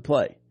place to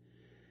play.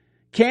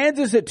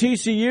 Kansas at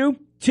TCU.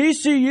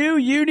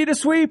 TCU, you need a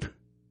sweep.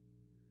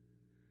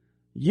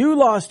 You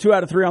lost 2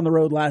 out of 3 on the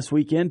road last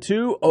weekend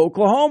to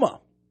Oklahoma.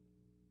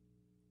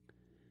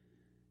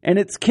 And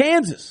it's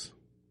Kansas.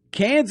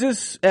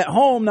 Kansas at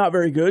home, not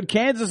very good.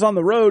 Kansas on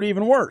the road,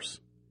 even worse.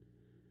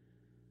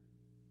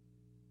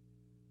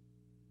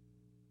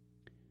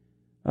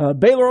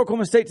 Baylor,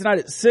 Oklahoma State tonight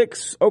at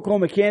 6.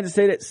 Oklahoma, Kansas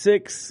State at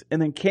 6.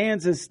 And then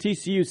Kansas,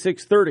 TCU,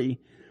 6:30.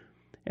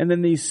 And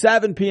then the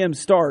 7 p.m.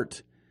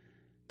 start,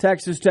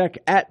 Texas Tech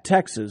at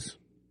Texas.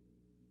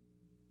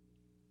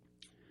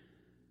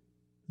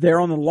 They're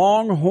on the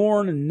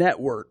Longhorn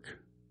Network.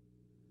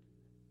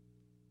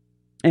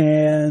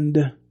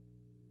 And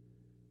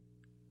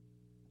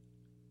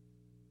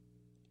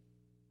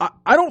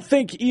I don't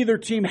think either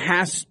team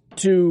has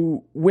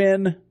to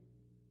win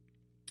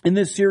in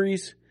this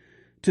series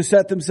to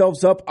set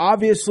themselves up.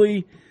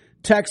 Obviously,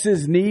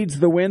 Texas needs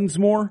the wins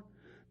more.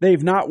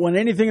 They've not won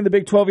anything in the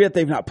Big 12 yet.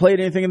 They've not played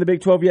anything in the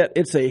Big 12 yet.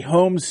 It's a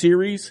home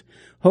series.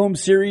 Home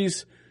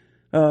series,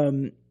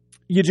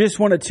 you just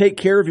want to take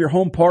care of your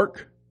home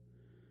park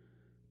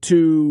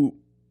to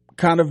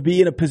kind of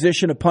be in a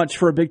position to punch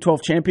for a Big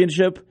 12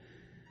 championship.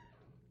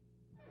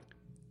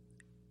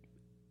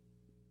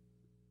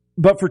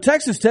 But for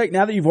Texas Tech,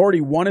 now that you've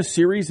already won a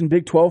series in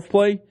Big 12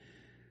 play,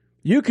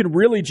 you can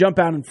really jump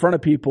out in front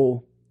of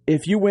people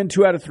if you win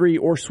 2 out of 3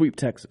 or sweep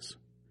Texas.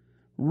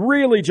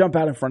 Really jump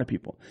out in front of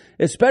people,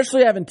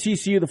 especially having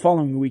TCU the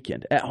following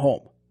weekend at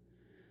home.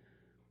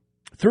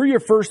 Through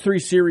your first 3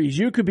 series,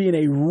 you could be in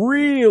a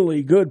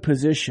really good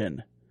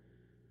position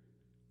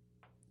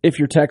if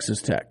you're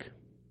Texas Tech.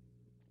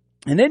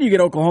 And then you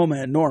get Oklahoma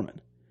and Norman.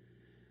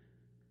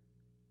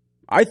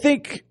 I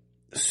think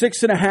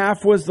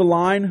 6.5 was the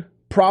line,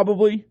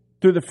 probably,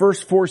 through the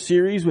first 4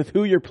 series with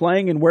who you're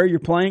playing and where you're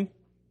playing.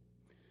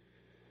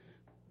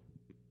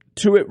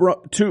 2 at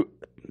Rome,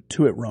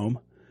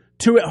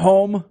 2 at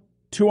home,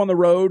 2 on the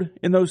road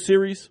in those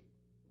series.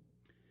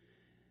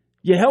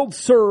 You held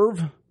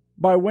serve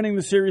by winning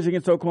the series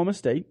against Oklahoma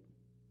State.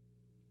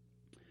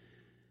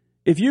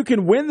 If you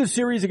can win the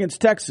series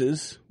against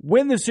Texas,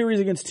 win the series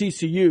against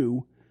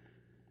TCU,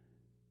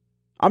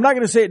 I'm not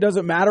going to say it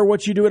doesn't matter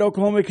what you do at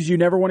Oklahoma because you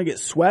never want to get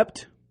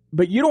swept,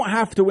 but you don't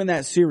have to win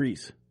that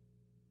series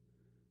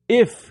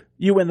if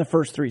you win the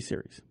first 3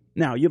 series.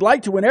 Now, you'd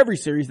like to win every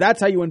series.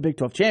 That's how you win Big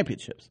 12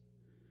 championships.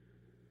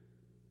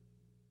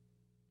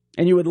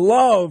 And you would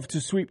love to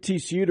sweep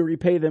TCU to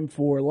repay them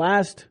for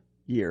last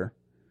year.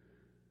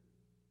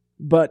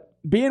 But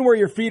being where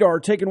your feet are,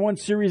 taking one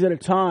series at a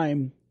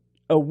time,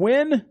 a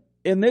win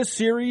in this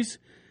series,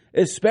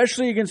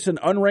 especially against an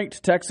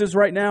unranked Texas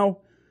right now,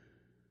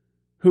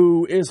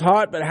 who is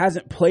hot but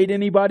hasn't played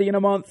anybody in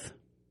a month,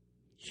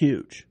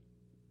 huge.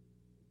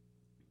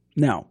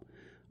 Now,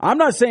 I'm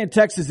not saying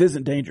Texas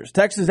isn't dangerous.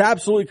 Texas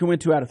absolutely can win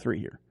 2 out of 3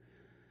 here.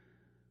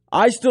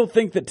 I still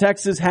think that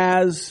Texas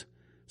has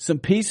some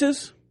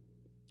pieces.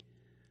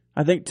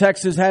 I think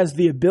Texas has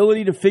the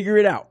ability to figure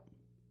it out.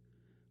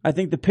 I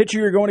think the pitcher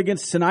you're going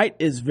against tonight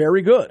is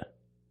very good.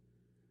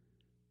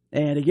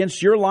 And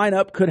against your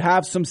lineup could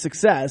have some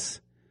success.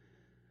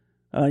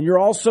 You're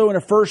also in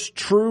a first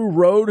true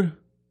road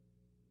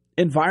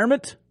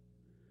environment.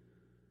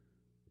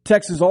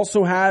 Texas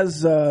also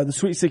has the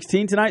Sweet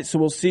 16 tonight, so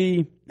we'll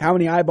see how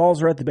many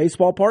eyeballs are at the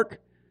baseball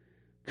park.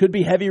 Could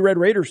be heavy Red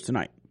Raiders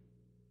tonight.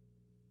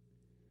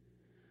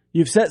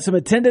 You've set some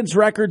attendance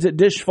records at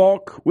Dish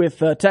Falk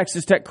with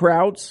Texas Tech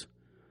crowds.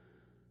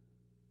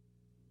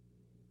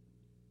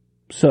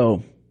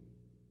 So,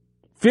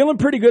 Feeling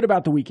pretty good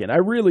about the weekend. I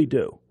really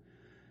do.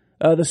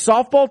 The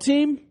softball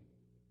team,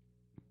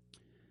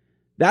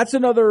 that's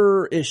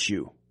another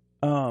issue.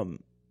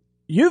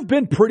 You've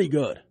been pretty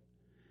good.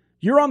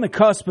 You're on the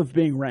cusp of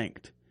being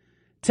ranked.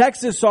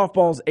 Texas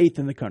softball is 8th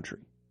in the country.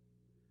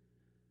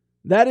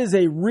 That is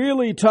a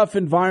really tough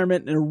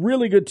environment and a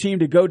really good team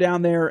to go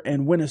down there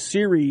and win a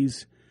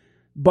series,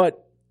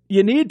 but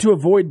you need to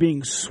avoid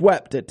being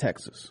swept at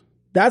Texas.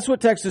 That's what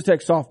Texas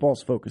Tech softball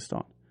is focused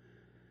on.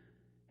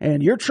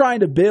 And you're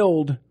trying to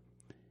build,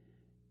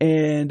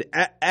 and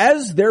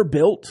as they're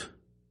built,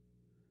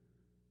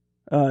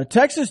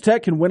 Texas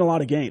Tech can win a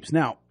lot of games.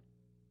 Now,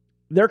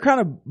 they're kind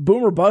of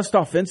boom or bust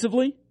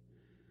offensively,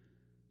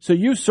 so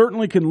you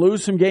certainly can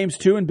lose some games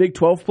too in Big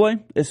 12 play,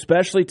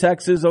 especially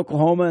Texas,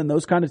 Oklahoma, and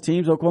those kind of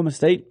teams, Oklahoma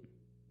State.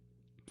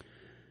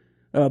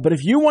 But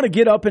if you want to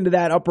get up into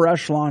that upper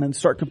echelon and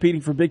start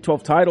competing for Big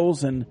 12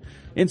 titles and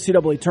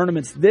NCAA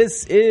tournaments,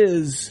 this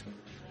is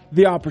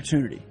the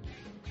opportunity.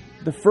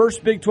 The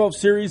first Big 12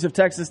 series of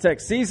Texas Tech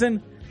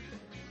season,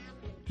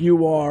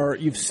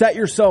 you've set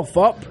yourself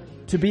up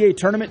to be a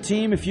tournament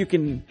team. If you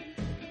can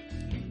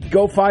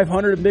go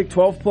 500 in Big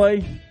 12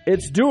 play,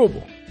 it's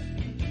doable.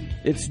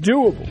 It's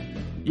doable.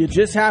 You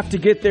just have to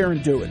get there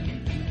and do it.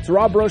 It's the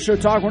Rob Breaux Show,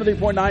 Talk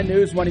 103.9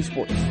 News, Money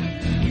Sports.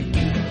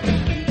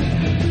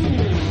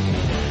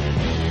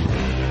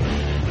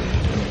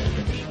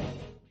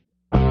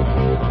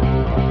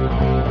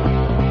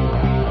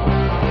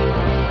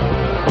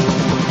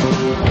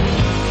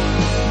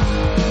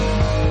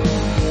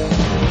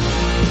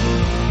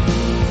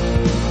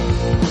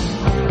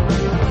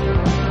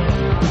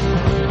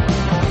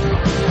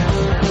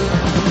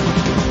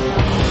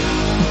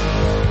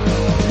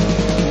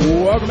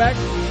 Welcome back.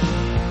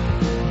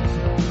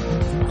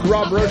 It's the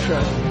Rob Breaux Show.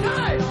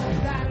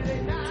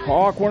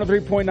 Talk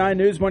 103.9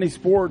 News, Money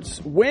Sports.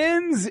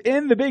 Wins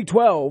in the Big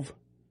 12.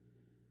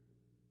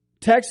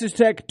 Texas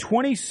Tech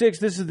 26.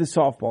 This is the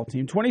softball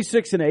team.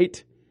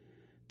 26-8.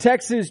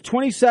 Texas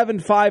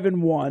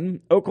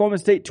 27-5-1. Oklahoma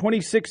State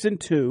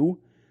 26-2.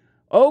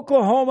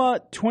 Oklahoma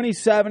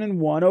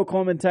 27-1.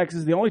 Oklahoma and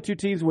Texas, the only two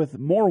teams with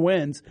more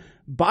wins.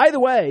 By the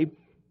way,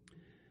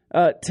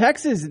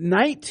 Texas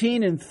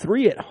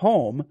 19-3 at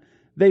home.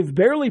 They've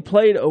barely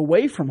played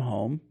away from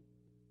home.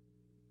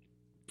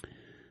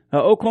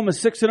 Oklahoma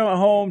 6-0 at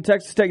home.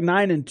 Texas Tech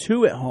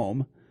 9-2 at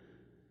home.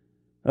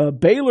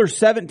 Baylor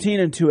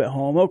 17-2 at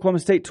home. Oklahoma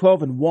State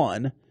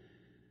 12-1.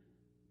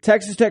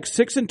 Texas Tech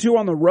 6-2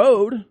 on the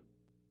road.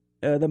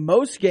 The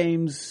most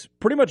games,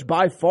 pretty much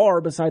by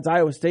far, besides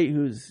Iowa State,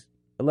 who's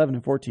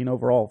 11-14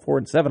 overall,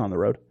 4-7 on the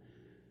road.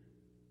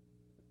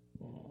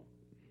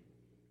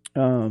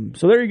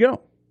 So there you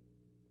go.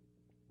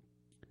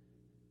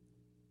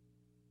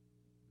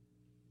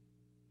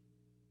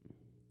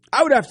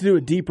 I would have to do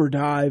a deeper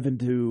dive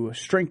into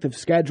strength of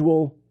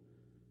schedule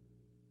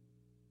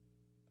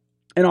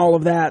and all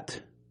of that.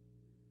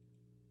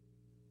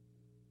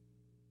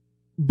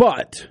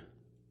 But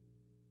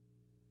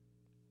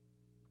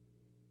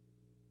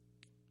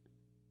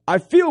I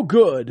feel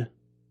good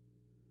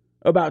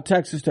about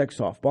Texas Tech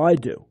softball.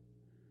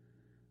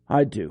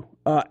 I do.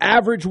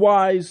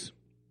 Average-wise,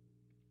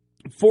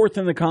 4th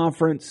in the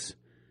conference.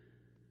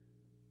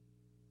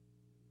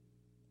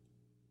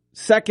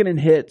 2nd in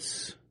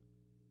hits.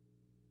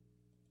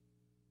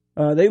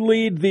 They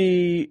lead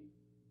the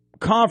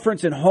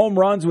conference in home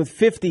runs with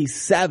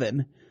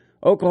 57.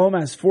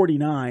 Oklahoma has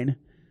 49.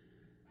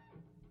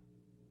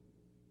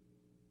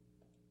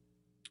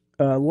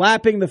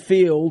 Lapping the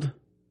field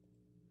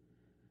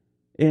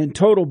in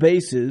total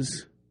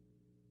bases.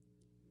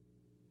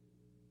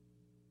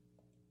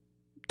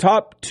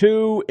 Top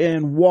 2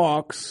 in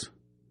walks.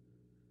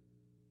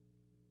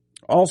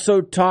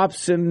 Also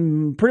tops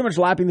in pretty much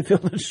lapping the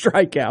field in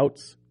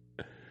strikeouts.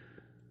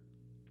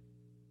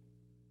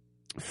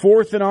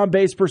 4th in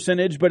on-base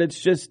percentage, but it's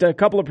just a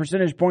couple of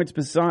percentage points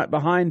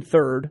behind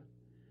 3rd.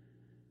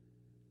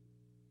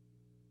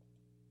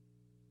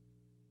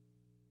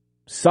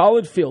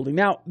 Solid fielding.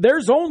 Now,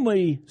 there's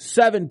only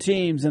 7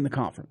 teams in the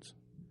conference.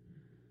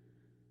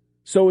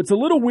 So it's a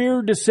little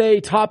weird to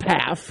say top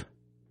half,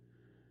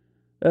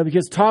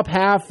 because top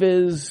half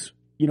is,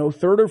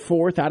 3rd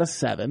or 4th out of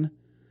 7.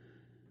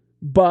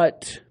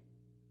 But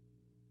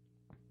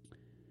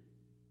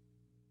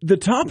the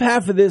top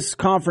half of this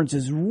conference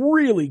is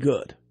really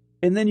good.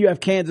 And then you have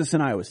Kansas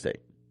and Iowa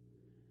State.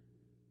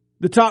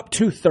 The top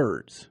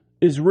 2/3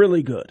 is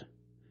really good.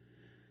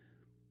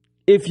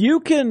 If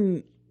you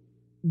can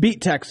beat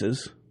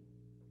Texas,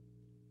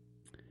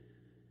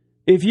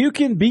 if you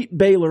can beat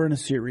Baylor in a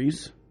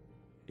series,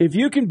 if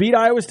you can beat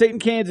Iowa State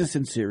and Kansas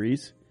in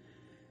series,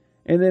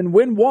 and then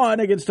win one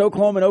against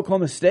Oklahoma and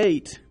Oklahoma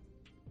State,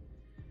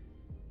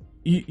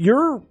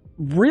 you're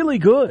really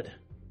good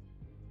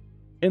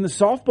in the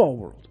softball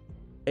world.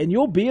 And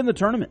you'll be in the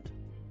tournament.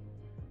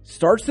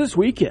 Starts this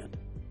weekend.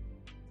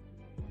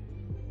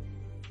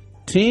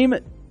 Team,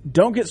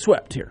 don't get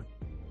swept here.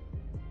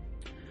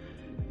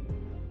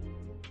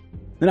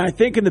 And I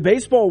think in the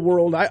baseball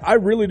world, I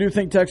really do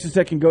think Texas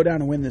Tech can go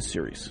down and win this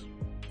series.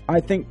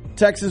 I think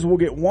Texas will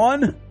get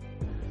 1.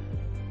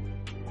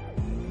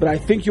 but I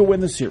think you'll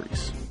win the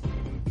series.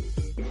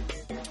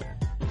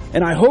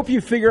 And I hope you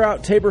figure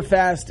out Tabor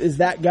Fast is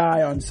that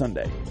guy on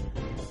Sunday.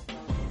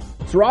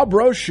 It's the Rob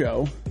Breaux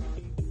Show.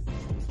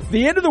 It's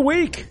the end of the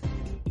week.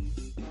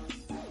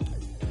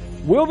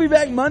 We'll be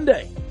back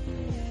Monday.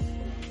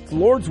 If the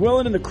Lord's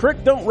willing and the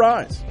creek don't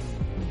rise.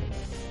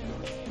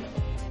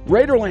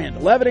 Raiderland,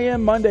 11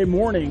 a.m. Monday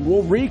morning.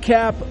 We'll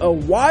recap a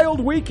wild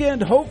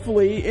weekend,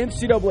 hopefully.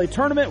 NCAA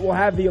tournament. We'll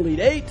have the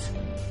Elite Eight.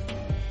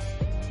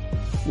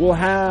 We'll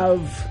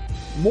have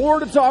more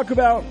to talk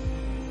about.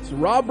 It's the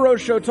Rob Breaux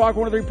Show, Talk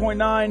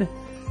 103.9.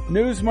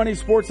 News, Money,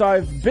 Sports.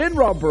 I've been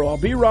Rob Breaux. I'll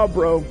be Rob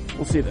Breaux.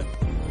 We'll see you then.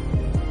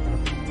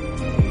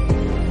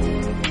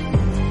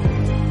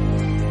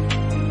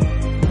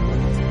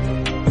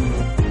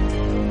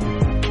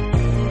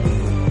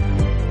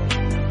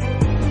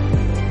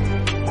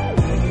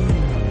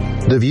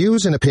 The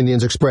views and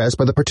opinions expressed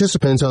by the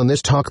participants on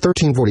this Talk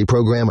 1340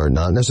 program are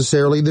not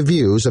necessarily the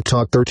views of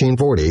Talk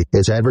 1340,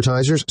 its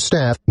advertisers,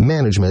 staff,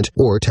 management,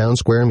 or Town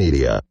Square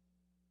Media.